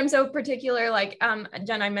that's why I'm so particular. Like,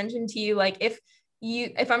 Jen, I mentioned to you, like if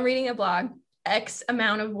I'm reading a blog, X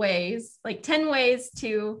amount of ways, like 10 ways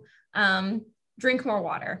to drink more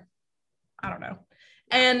water. I don't know.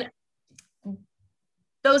 And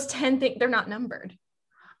those 10 things, they're not numbered.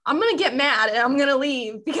 I'm going to get mad and I'm going to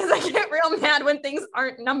leave because I get real mad when things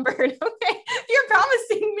aren't numbered. Okay. If you're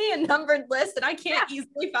promising me a numbered list and I can't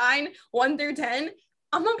easily find 1 through 10,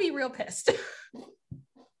 I'm going to be real pissed.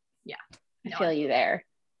 Yeah. I feel you there.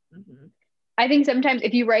 Mm-hmm. I think sometimes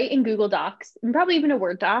if you write in Google Docs, and probably even a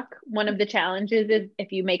Word doc, one of the challenges is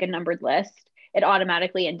if you make a numbered list, it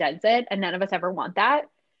automatically indents it. And none of us ever want that.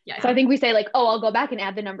 Yeah. So I think we say like, oh, I'll go back and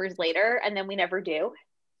add the numbers later. And then we never do.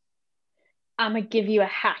 I'm going to give you a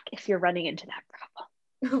hack if you're running into that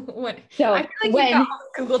problem. What? So I feel like when you've got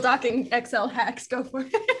Google Doc and Excel hacks, go for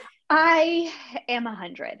it. I am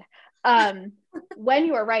 100. When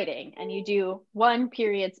you are writing and you do 1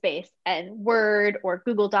 period space and Word or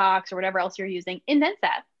Google Docs or whatever else you're using, indent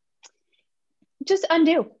that. Just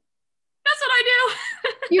undo. That's what I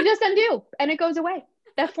do. You just undo and it goes away.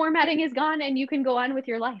 That formatting is gone and you can go on with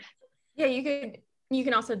your life. Yeah, you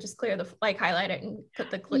can also just clear the, like, highlight it and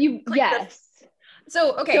put the click. Yes.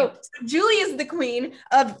 So Julie is the queen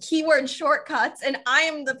of keyword shortcuts, and I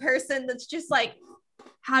am the person that's just like,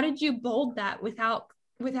 how did you bold that without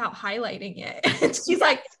highlighting it? She's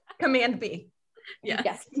like, Command B.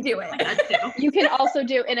 Yes. Do it. You can also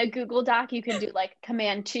do in a Google Doc, you can do like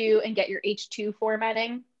Command 2 and get your H2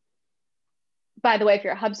 formatting. By the way, if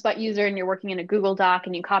you're a HubSpot user and you're working in a Google Doc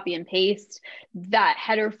and you copy and paste, that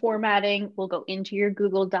header formatting will go into your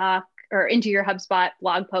Google Doc or into your HubSpot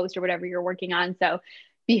blog post or whatever you're working on. So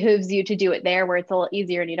behooves you to do it there where it's a little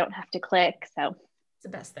easier and you don't have to click. So it's the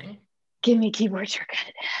best thing. Give me keyboard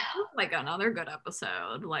shortcut. Like another good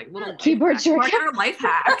episode, like little keyboard shortcuts. Marketer life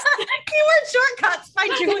hacks. Keyboard shortcuts by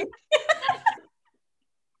Julie.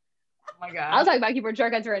 Oh my God. I'll talk about keyboard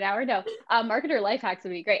shortcuts for an hour. No, marketer life hacks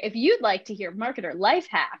would be great. If you'd like to hear marketer life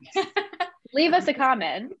hacks, leave us a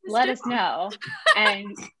comment, let us know,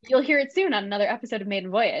 and you'll hear it soon on another episode of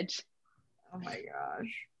Maiden Voyage. Oh my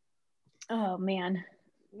gosh. Oh man.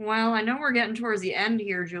 Well, I know we're getting towards the end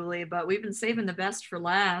here, Julie, but we've been saving the best for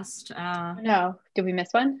last. No, did we miss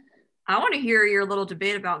one? I want to hear your little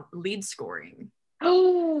debate about lead scoring.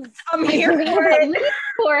 Oh, I'm here for it. Lead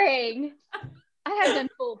scoring. I have done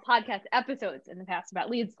full podcast episodes in the past about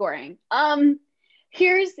lead scoring.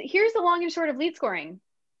 Here's the long and short of lead scoring.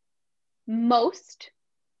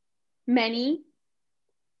 Many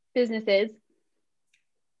businesses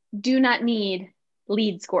do not need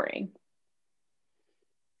lead scoring.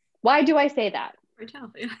 Why do I say that?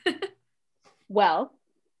 Well,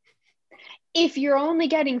 if you're only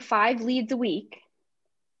getting 5 leads a week,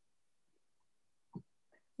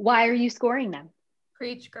 why are you scoring them?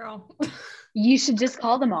 Preach, girl. You should just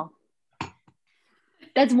call them all.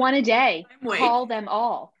 That's 1 a day. Call them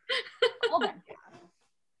all. Call them.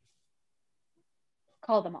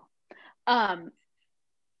 Call them all.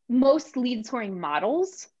 Most lead scoring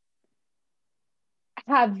models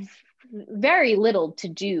have very little to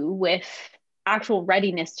do with actual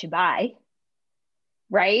readiness to buy,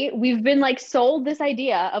 right? We've been like sold this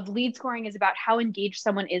idea of lead scoring is about how engaged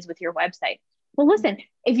someone is with your website. Well, listen,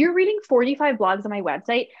 if you're reading 45 blogs on my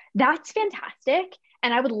website, that's fantastic.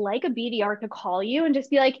 And I would like a BDR to call you and just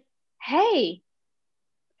be like, hey,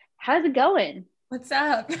 how's it going? What's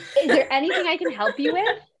up? Is there anything I can help you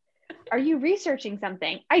with? Are you researching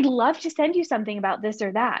something? I'd love to send you something about this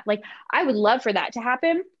or that. Like, I would love for that to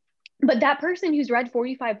happen. But that person who's read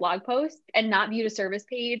 45 blog posts and not viewed a service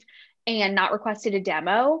page and not requested a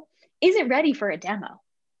demo isn't ready for a demo.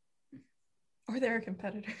 Or they're a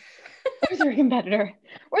competitor. Or they're a competitor.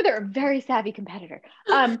 Or they're a very savvy competitor.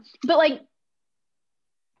 But like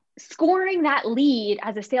scoring that lead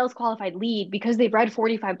as a sales qualified lead because they've read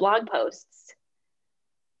 45 blog posts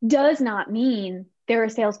does not mean they're a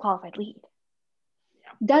sales qualified lead.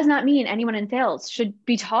 Does not mean anyone in sales should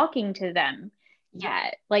be talking to them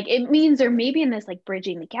yet. Like, it means they're maybe in this like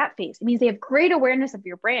bridging the gap phase. It means they have great awareness of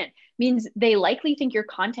your brand. It means they likely think your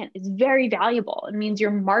content is very valuable. It means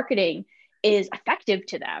your marketing is effective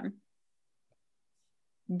to them.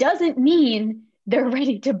 Doesn't mean they're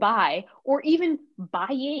ready to buy or even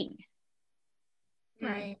buying.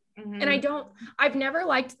 Right. Mm-hmm. And I've never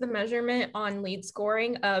liked the measurement on lead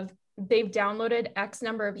scoring of they've downloaded X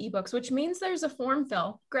number of ebooks, which means there's a form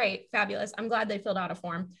fill. Great. Fabulous. I'm glad they filled out a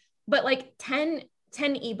form. But like 10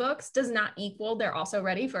 ebooks does not equal they're also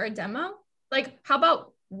ready for a demo. Like, how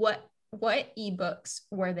about what ebooks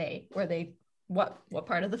were they? What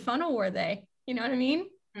part of the funnel were they? You know what I mean?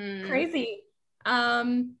 Crazy.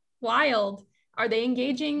 Wild. Are they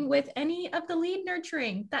engaging with any of the lead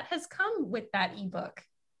nurturing that has come with that ebook?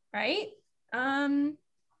 Right?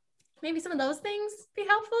 Maybe some of those things be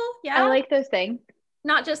helpful. Yeah. I like those things.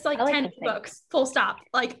 Not just like 10 ebooks, full stop,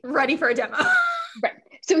 like ready for a demo. Right.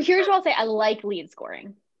 So here's what I'll say. I like lead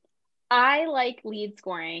scoring. I like lead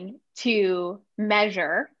scoring to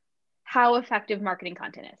measure how effective marketing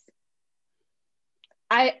content is.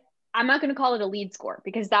 I'm not going to call it a lead score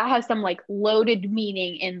because that has some like loaded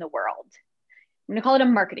meaning in the world. I'm going to call it a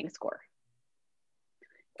marketing score.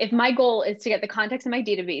 If my goal is to get the context in my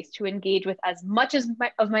database to engage with as much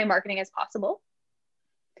of my marketing as possible,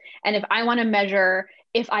 and if I want to measure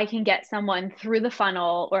if I can get someone through the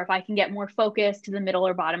funnel or if I can get more focus to the middle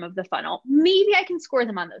or bottom of the funnel, maybe I can score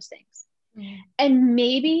them on those things. Mm. And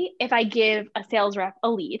maybe if I give a sales rep a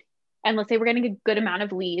lead, and let's say we're getting a good amount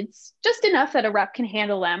of leads, just enough that a rep can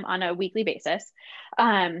handle them on a weekly basis.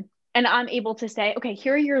 And I'm able to say, okay,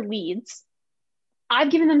 here are your leads. I've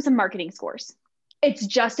given them some marketing scores. It's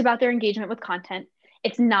just about their engagement with content.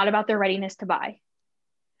 It's not about their readiness to buy.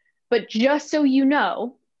 But just so you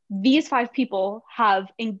know, these 5 people have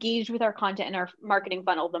engaged with our content in our marketing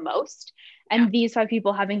funnel the most, and these 5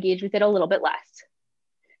 people have engaged with it a little bit less.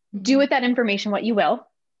 Do with that information what you will.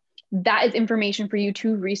 That is information for you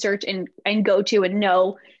to research and go to and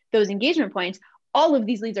know those engagement points. All of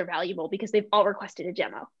these leads are valuable because they've all requested a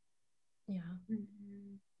demo. Yeah.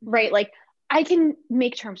 Right? Like I can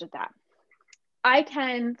make terms with that. I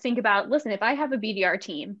can think about, listen, if I have a BDR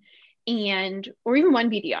team or even one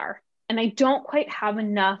BDR, and I don't quite have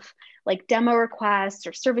enough like demo requests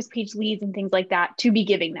or service page leads and things like that to be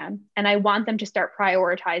giving them, and I want them to start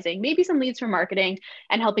prioritizing maybe some leads from marketing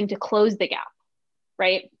and helping to close the gap,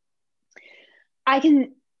 right? I can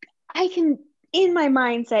in my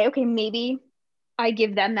mind say, okay, maybe I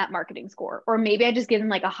give them that marketing score, or maybe I just give them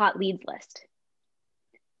like a hot leads list,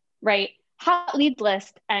 right? Hot leads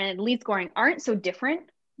list and lead scoring aren't so different,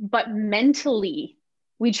 but mentally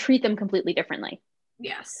we treat them completely differently.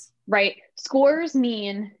 Yes. Right? Scores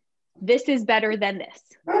mean this is better than this.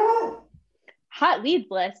 Hot leads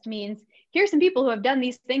list means here's some people who have done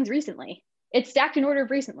these things recently. It's stacked in order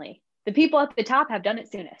of recently. The people at the top have done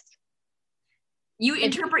it soonest. You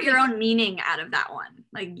interpret your own meaning out of that one.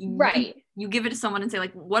 Like right. You give it to someone and say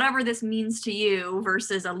like, whatever this means to you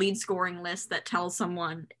versus a lead scoring list that tells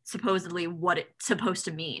someone supposedly what it's supposed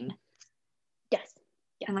to mean. Yes.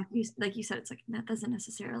 And like you said, it's like, that doesn't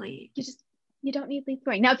necessarily. You don't need lead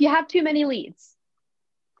scoring. Now, if you have too many leads,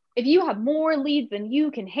 if you have more leads than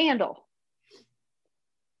you can handle,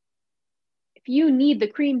 if you need the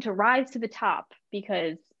cream to rise to the top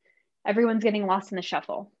because everyone's getting lost in the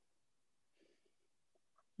shuffle,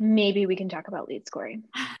 maybe we can talk about lead scoring.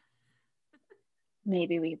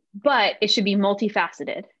 But it should be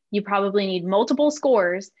multifaceted. You probably need multiple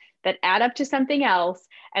scores that add up to something else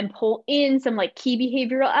and pull in some like key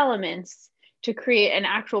behavioral elements to create an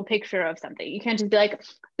actual picture of something. You can't just be like,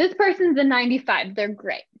 this person's a 95, they're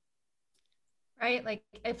great. Right? Like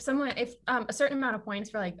if a certain amount of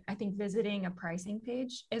points for like, I think visiting a pricing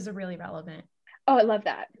page is a really relevant. Oh, I love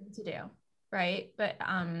that. To do. Right. But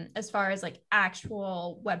as far as like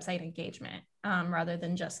actual website engagement, rather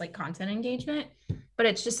than just like content engagement, but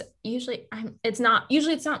it's just usually it's not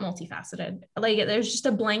multifaceted. Like there's just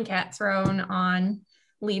a blanket thrown on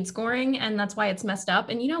lead scoring, and that's why it's messed up.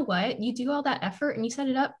 And you know what? You do all that effort and you set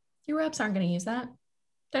it up, your reps aren't going to use that.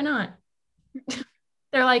 They're not.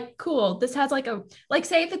 They're like, cool. This has like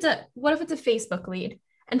say what if it's a Facebook lead?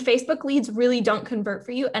 And Facebook leads really don't convert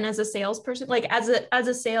for you. And as a salesperson, like as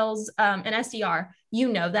a sales, an SDR, you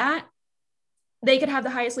know that they could have the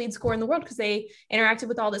highest lead score in the world because they interacted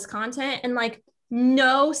with all this content, and like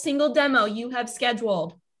no single demo you have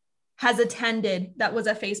scheduled has attended that was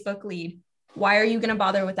a Facebook lead. Why are you going to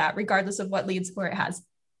bother with that regardless of what lead score it has?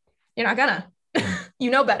 You're not gonna, you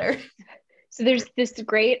know better. So there's this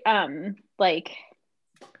great, like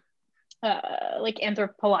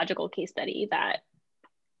anthropological case study that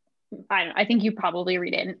I think you probably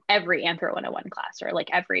read it in every Anthro 101 class, or like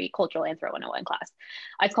every cultural Anthro 101 class.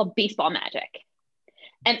 It's called Baseball Magic.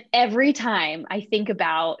 And every time I think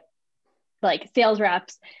about like sales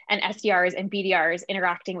reps and SDRs and BDRs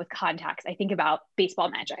interacting with contacts, I think about baseball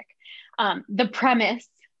magic. The premise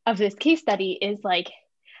of this case study is like,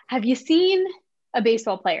 have you seen a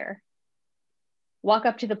baseball player walk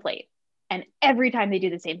up to the plate and every time they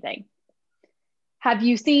do the same thing? Have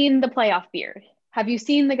you seen the playoff beard? Have you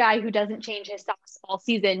seen the guy who doesn't change his socks all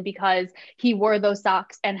season because he wore those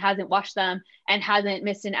socks and hasn't washed them and hasn't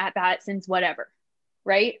missed an at-bat since whatever,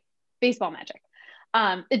 right? Baseball magic.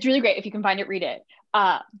 It's really great. If you can find it, read it.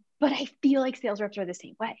 But I feel like sales reps are the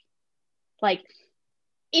same way. Like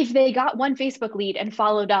if they got one Facebook lead and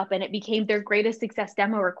followed up and it became their greatest success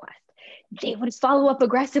demo request, they would follow up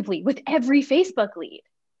aggressively with every Facebook lead,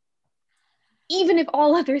 even if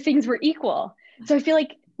all other things were equal. So I feel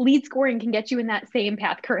like lead scoring can get you in that same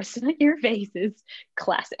path. Kirsten, your face is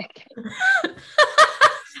classic.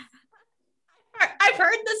 I've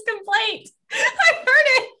heard this complaint. I've heard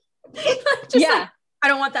it. Just like, I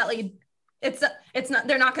don't want that lead. It's not,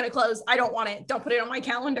 they're not going to close. I don't want it. Don't put it on my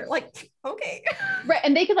calendar. Like, okay. Right.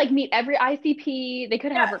 And they could like meet every ICP. They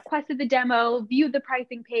could have requested the demo, viewed the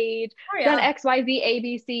pricing page, done XYZ,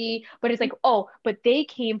 ABC, but it's like, oh, but they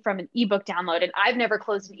came from an ebook download and I've never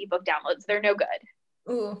closed an ebook download. So they're no good.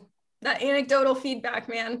 Ooh, that anecdotal feedback,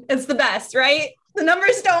 man. It's the best, right? The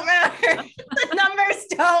numbers don't matter. The numbers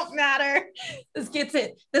don't matter. This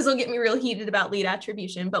will get me real heated about lead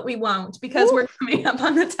attribution, but we won't because we're coming up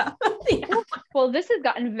on the top of the hour. Well, this has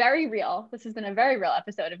gotten very real. This has been a very real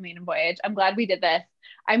episode of Maiden Voyage. I'm glad we did this.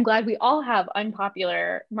 I'm glad we all have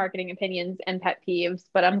unpopular marketing opinions and pet peeves,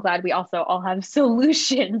 but I'm glad we also all have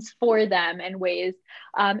solutions for them and ways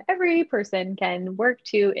every person can work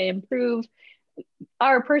to improve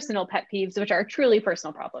our personal pet peeves, which are truly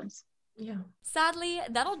personal problems. Yeah. Sadly,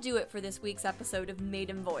 that'll do it for this week's episode of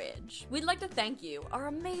Maiden Voyage. We'd like to thank you, our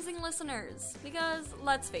amazing listeners, because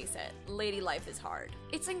let's face it, lady life is hard.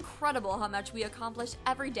 It's incredible how much we accomplish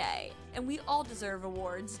every day, and we all deserve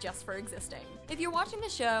awards just for existing. If you're watching the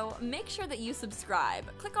show, make sure that you subscribe.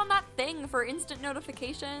 Click on that thing for instant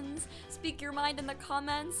notifications, speak your mind in the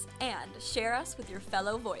comments, and share us with your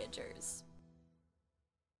fellow Voyagers.